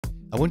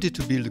I wanted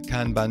to build a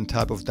Kanban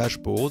type of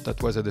dashboard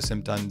that was at the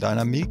same time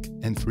dynamic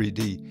and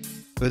 3D.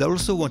 But I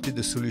also wanted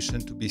the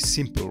solution to be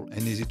simple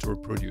and easy to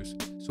reproduce.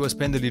 So I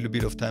spent a little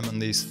bit of time on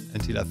this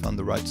until I found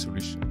the right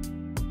solution.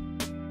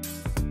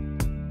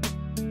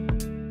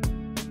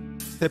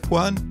 Step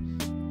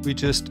 1, we're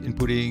just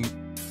inputting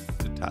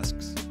the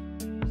tasks.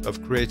 So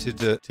I've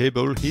created a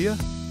table here.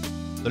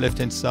 On the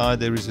left-hand side,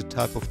 there is a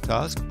type of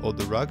task or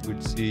the rag. We'll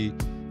see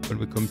when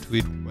we come to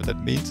it what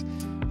that means.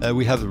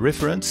 We have a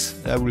reference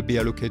that will be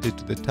allocated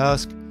to the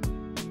task.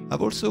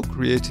 I've also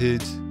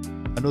created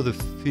another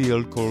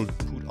field called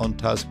put on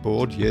task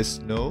board, yes,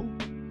 no.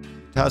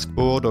 Task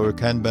board or a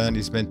Kanban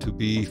is meant to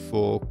be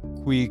for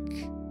quick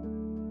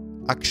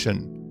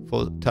action,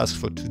 for tasks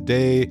for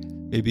today,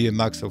 maybe a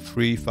max of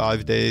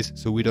 3-5 days.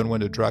 So we don't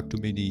want to drag too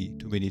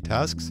many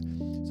tasks.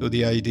 So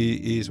the idea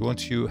is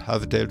once you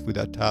have dealt with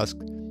that task,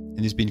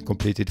 and it's been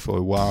completed for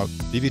a while,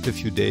 leave it a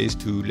few days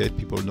to let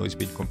people know it's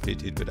been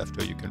completed, but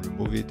after you can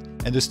remove it.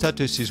 And the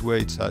status is where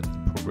it's at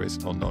in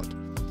progress or not.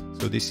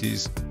 So this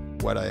is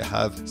what I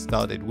have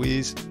started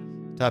with.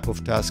 Type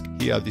of task,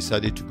 here I've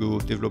decided to go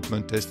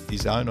development, test,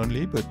 design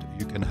only, but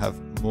you can have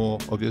more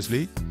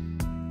obviously.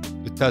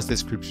 The task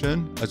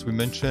description, as we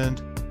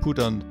mentioned, put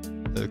on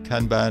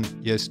Kanban,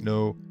 yes,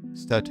 no,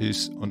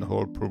 status, on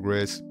hold,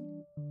 progress.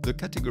 The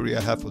category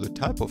I have for the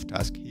type of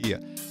task here,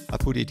 I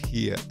put it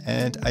here,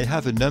 and I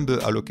have a number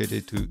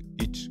allocated to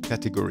each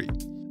category.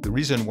 The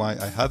reason why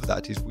I have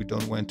that is we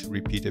don't want to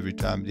repeat every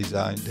time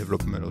design,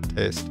 development, or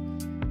test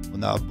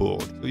on our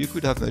board. So you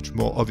could have much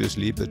more,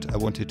 obviously, but I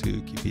wanted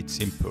to keep it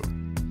simple.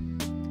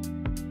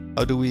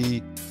 How do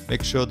we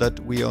make sure that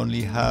we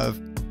only have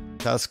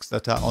tasks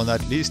that are on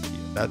that list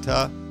here?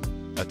 Data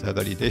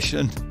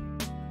validation.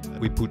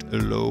 We put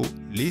allow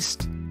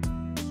list,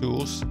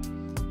 source,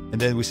 and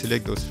then we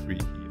select those 3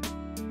 here.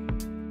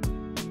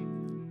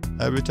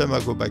 Every time I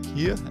go back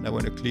here and I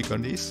want to click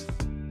on this,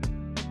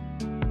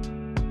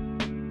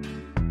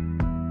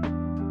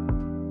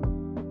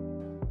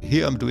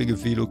 here I'm doing a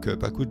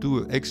VLOOKUP. I could do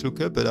an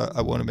XLOOKUP, but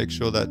I want to make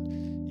sure that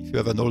if you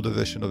have an older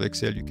version of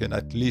Excel, you can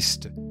at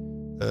least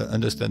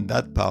understand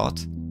that part.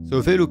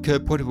 So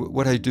VLOOKUP,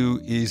 what I do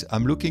is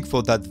I'm looking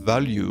for that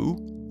value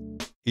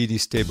in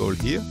this table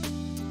here.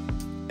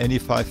 And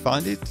if I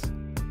find it,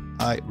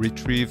 I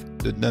retrieve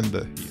the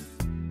number here.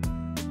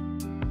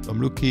 So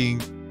I'm looking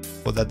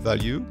for that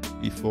value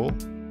before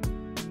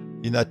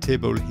in that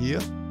table here.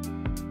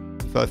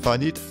 If I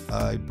find it,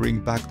 I bring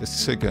back the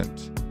second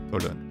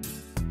column.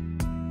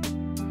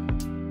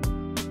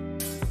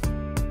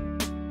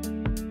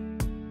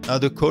 Now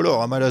the color,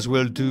 I might as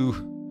well do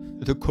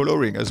the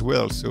coloring as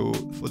well. So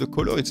for the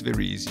color, it's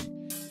very easy.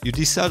 You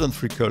decide on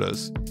 3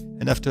 colors,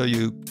 and after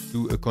you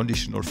do a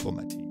conditional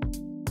formatting.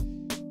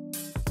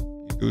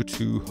 You go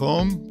to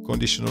Home,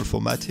 Conditional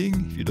Formatting.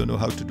 If you don't know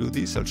how to do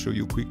this, I'll show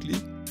you quickly.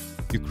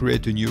 You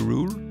create a new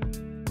rule.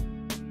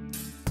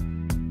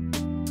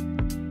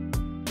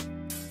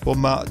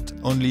 Format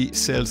only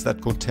cells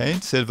that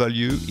contain cell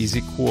value is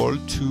equal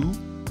to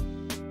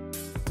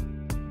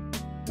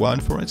 1,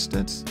 for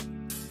instance.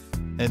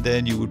 And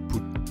then you would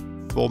put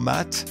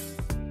format,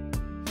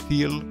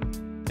 fill,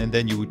 and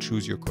then you would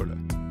choose your color.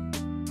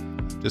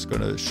 I'm just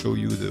going to show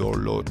you the whole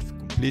load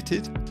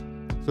completed.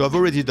 So I've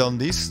already done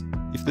this.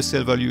 If the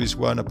cell value is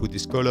 1, I put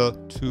this color,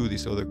 2,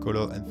 this other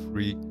color, and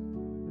 3,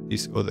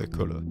 this other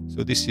color.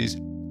 So this is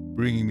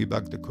bringing me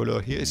back the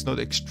color here. It's not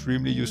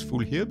extremely useful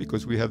here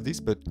because we have this,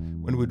 but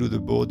when we do the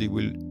board, it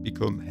will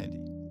become handy.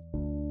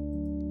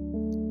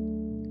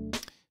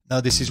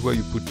 Now this is where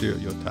you put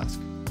your task.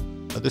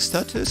 Now the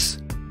status,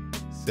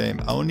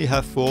 same. I only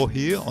have 4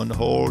 here on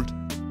hold,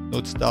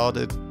 not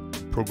started,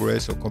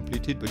 progress, or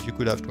completed, but you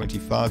could have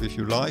 25 if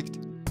you liked,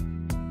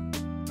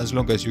 as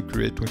long as you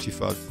create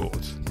 25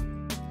 boards.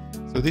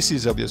 So this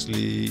is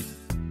obviously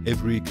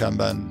every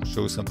Kanban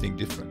shows something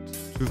different.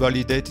 To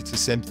validate, it's the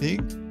same thing.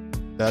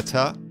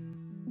 Data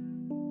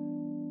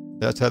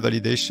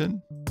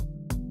validation,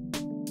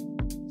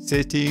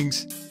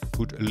 settings,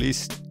 put a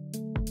list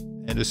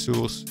and a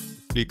source,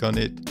 click on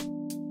it.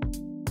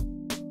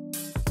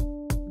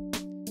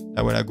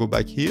 Now when I go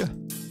back here,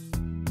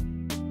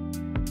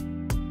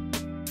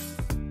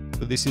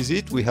 so this is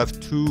it. We have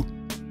 2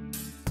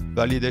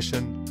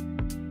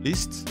 validation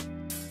lists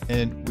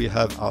and we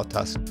have our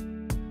task.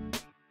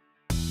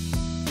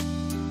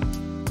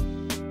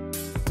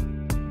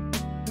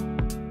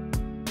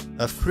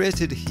 I've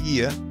created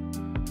here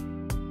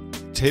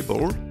a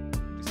table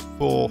with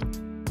 4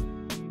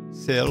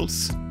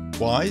 cells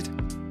wide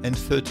and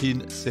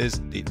 13 cells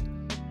deep.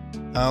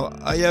 Now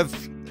I have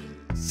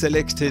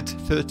selected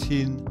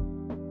 13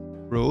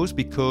 rows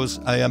because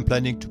I am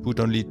planning to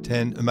put only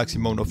a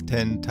maximum of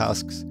 10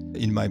 tasks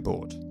in my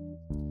board.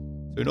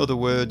 So in other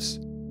words,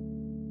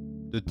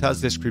 the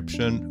task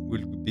description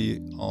will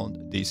be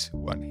on this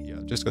one here.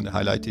 I'm just going to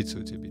highlight it so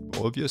it's a bit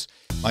more obvious.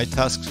 My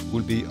tasks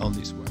will be on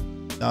this one.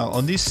 Now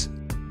on this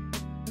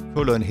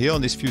column here,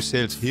 on these few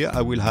cells here,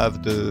 I will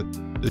have the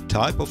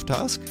type of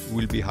task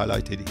will be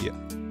highlighted here.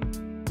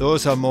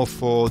 Those are more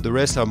for, the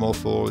rest are more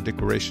for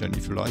decoration,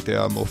 if you like. They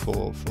are more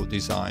for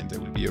design. They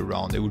will be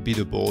around, they will be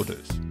the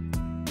borders.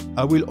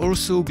 I will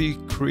also be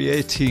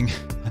creating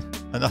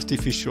an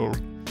artificial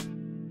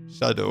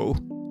shadow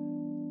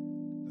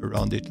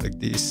around it like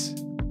this.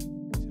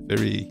 It's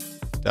very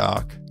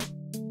dark.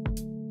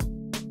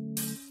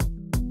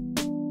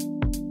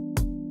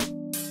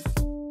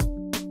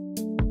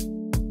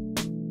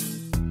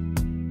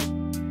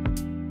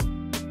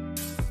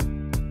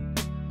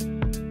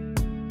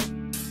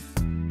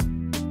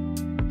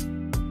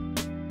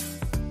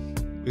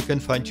 We can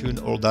fine-tune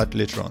all that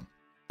later on.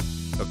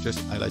 I've just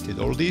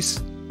highlighted all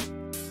this.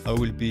 I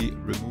will be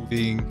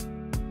removing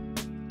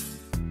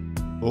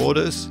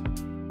borders.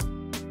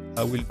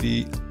 I will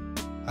be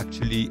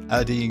actually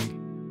adding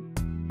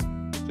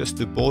just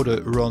the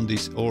border around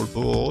this whole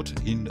board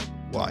in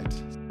white.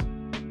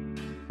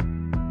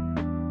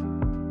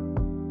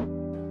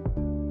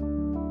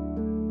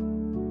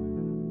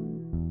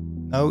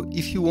 Now,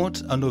 if you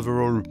want an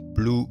overall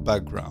blue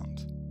background,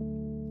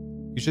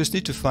 you just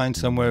need to find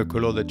somewhere a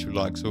color that you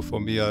like. So for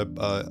me, I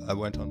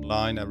went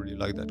online. I really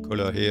like that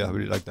color here. I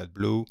really like that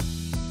blue.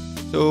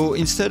 So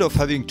instead of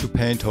having to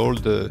paint all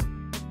the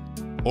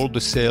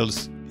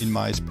cells in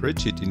my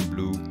spreadsheet in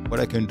blue, what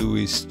I can do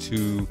is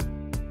to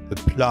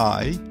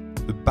apply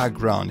the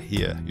background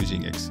here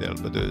using Excel.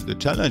 But the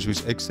challenge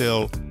with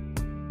Excel,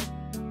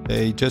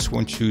 they just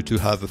want you to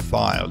have a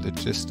file. They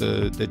just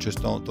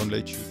don't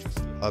let you just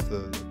have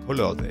a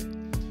color there.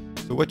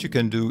 So what you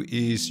can do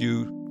is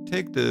you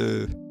take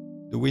the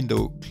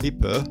window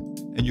clipper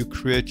and you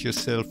create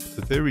yourself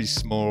a very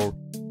small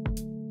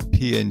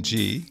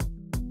PNG.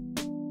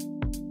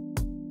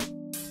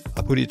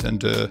 I put it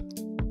under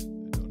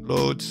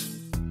downloads,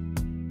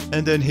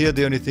 and then here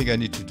the only thing I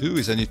need to do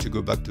is I need to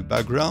go back to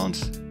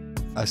background.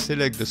 I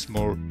select the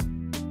small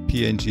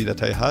PNG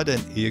that I had,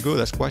 and here you go.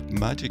 That's quite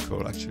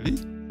magical actually.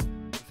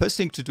 First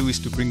thing to do is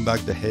to bring back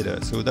the header.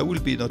 So that will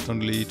be not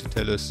only to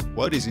tell us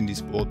what is in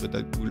this board, but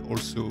that will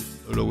also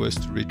allow us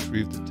to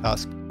retrieve the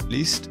task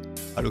list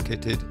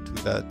allocated to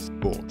that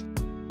board.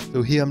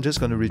 So here I'm just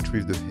going to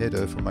retrieve the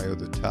header from my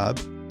other tab.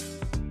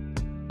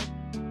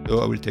 So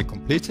I will take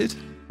completed,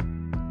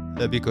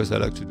 because I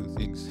like to do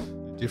things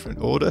in different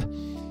order.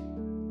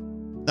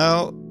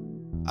 Now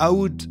I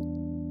would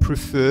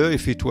prefer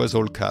if it was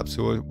all caps.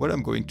 So what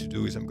I'm going to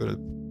do is I'm going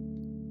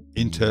to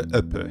enter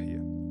upper here.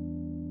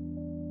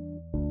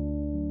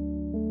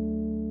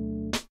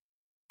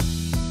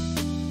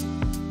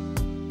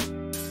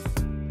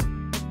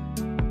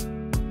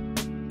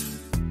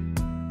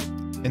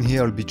 And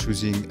here I'll be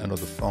choosing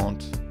another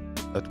font,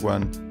 that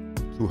one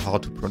too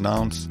hard to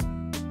pronounce.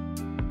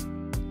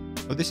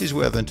 So this is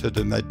where I've entered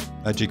the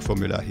magic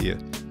formula here.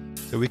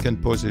 So we can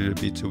pause a little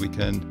bit so we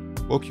can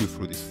walk you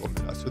through this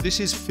formula. So this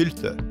is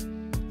filter.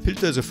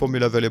 Filter is a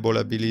formula available,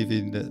 I believe,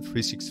 in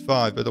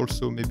 365, but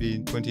also maybe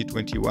in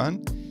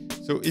 2021.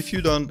 So if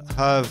you don't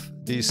have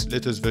this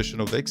latest version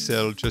of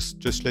Excel,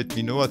 just let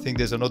me know. I think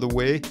there's another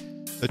way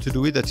to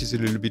do it that is a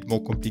little bit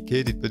more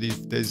complicated, but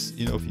if there's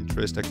enough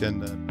interest, I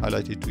can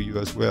highlight it to you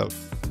as well.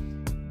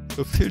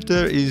 So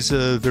filter is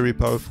very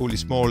powerful.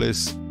 It's more or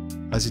less,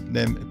 as its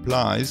name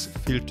implies,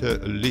 filter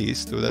a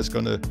list. So that's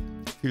going to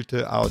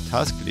filter our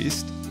task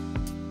list.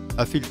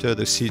 I filter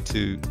the C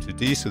to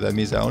D, so that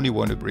means I only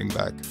want to bring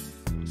back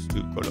those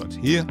two columns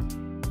here.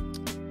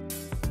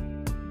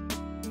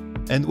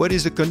 And what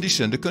is the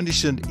condition? The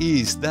condition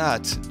is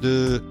that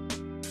the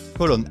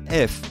column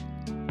F,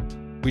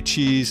 which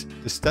is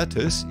the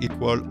status,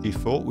 equal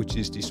E4, which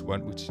is this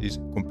one, which is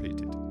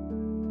completed.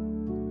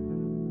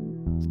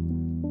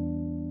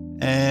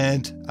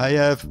 And I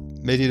have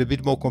made it a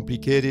bit more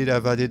complicated.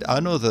 I've added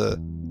another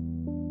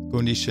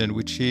condition,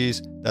 which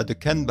is that the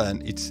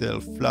Kanban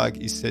itself flag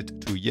is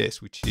set to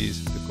yes, which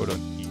is the column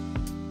E.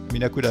 I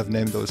mean, I could have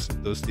named those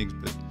things,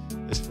 but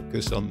let's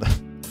focus on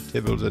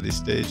tables at this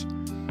stage.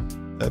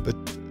 But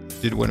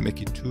didn't want to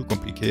make it too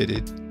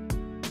complicated.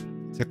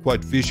 It's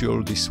quite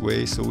visual this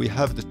way. So we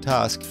have the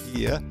task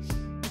here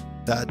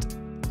that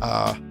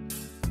are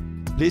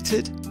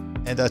completed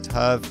and that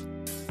have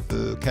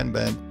the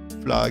Kanban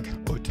flag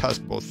or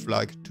taskboard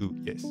flag to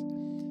yes.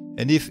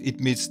 And if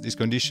it meets this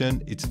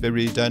condition, it's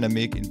very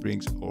dynamic. It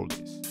brings all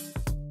this.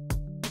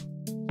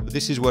 So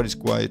this is what is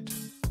quite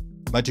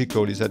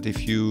magical, is that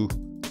if you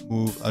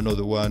move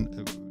another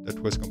one that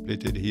was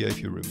completed here, if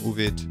you remove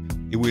it,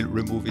 it will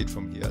remove it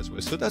from here as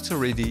well. So that's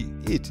already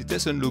it. It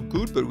doesn't look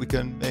good, but we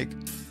can make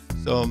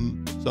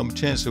some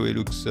change so it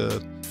looks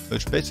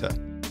much better.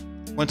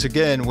 Once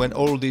again, when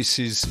all this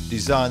is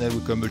designed, we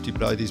can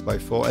multiply this by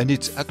 4, and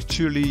it's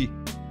actually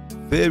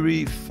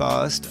very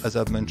fast, as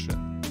I've mentioned.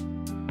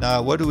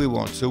 Now, what do we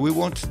want? So we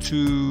want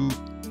to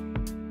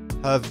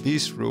have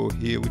this row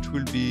here, which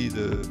will be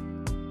the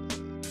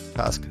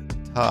task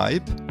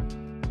type.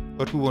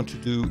 What we want to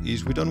do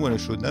is we don't want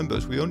to show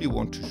numbers. We only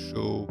want to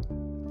show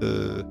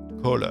the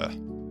color.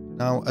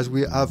 Now, as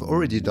we have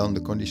already done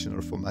the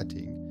conditional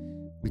formatting,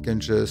 we can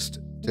just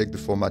take the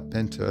format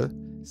painter,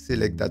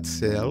 select that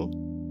cell,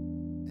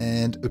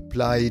 and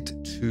apply it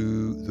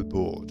to the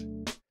board.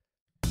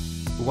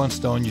 Once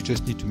done, you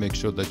just need to make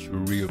sure that you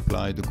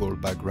reapply the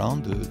gold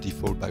background, the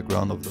default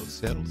background of those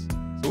cells.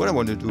 So what I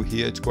want to do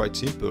here, it's quite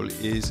simple,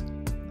 is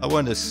I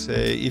want to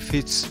say if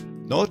it's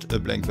not a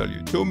blank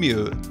value, show me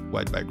a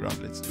white background.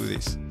 Let's do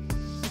this.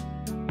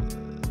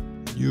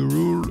 New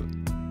rule.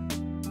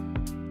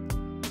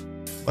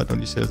 What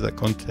only cells that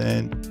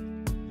contain.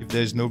 If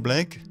there's no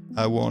blank,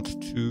 I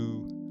want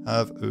to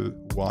have a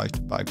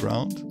white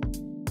background.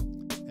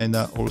 And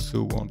I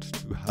also want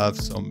to have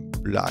some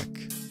black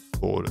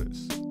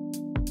borders.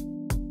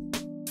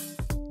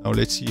 Now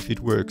let's see if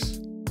it works.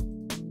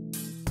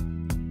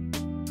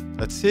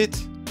 That's it.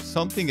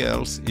 Something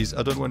else is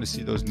I don't want to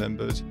see those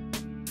numbers.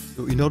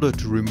 So in order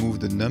to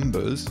remove the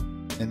numbers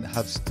and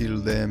have still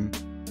them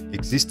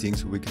existing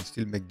so we can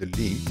still make the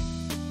link,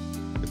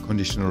 the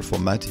conditional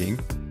formatting,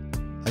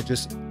 I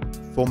just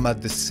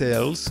format the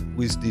cells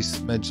with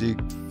this magic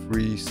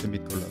free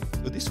semicolon.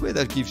 So this way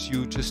that gives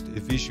you just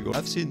a visual.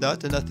 I've seen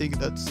that and I think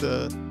that's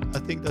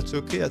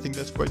okay. I think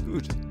that's quite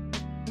good.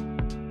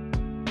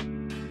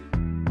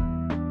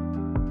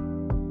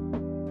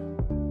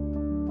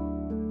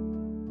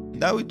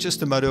 Now it's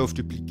just a matter of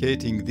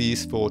duplicating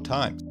these 4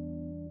 times.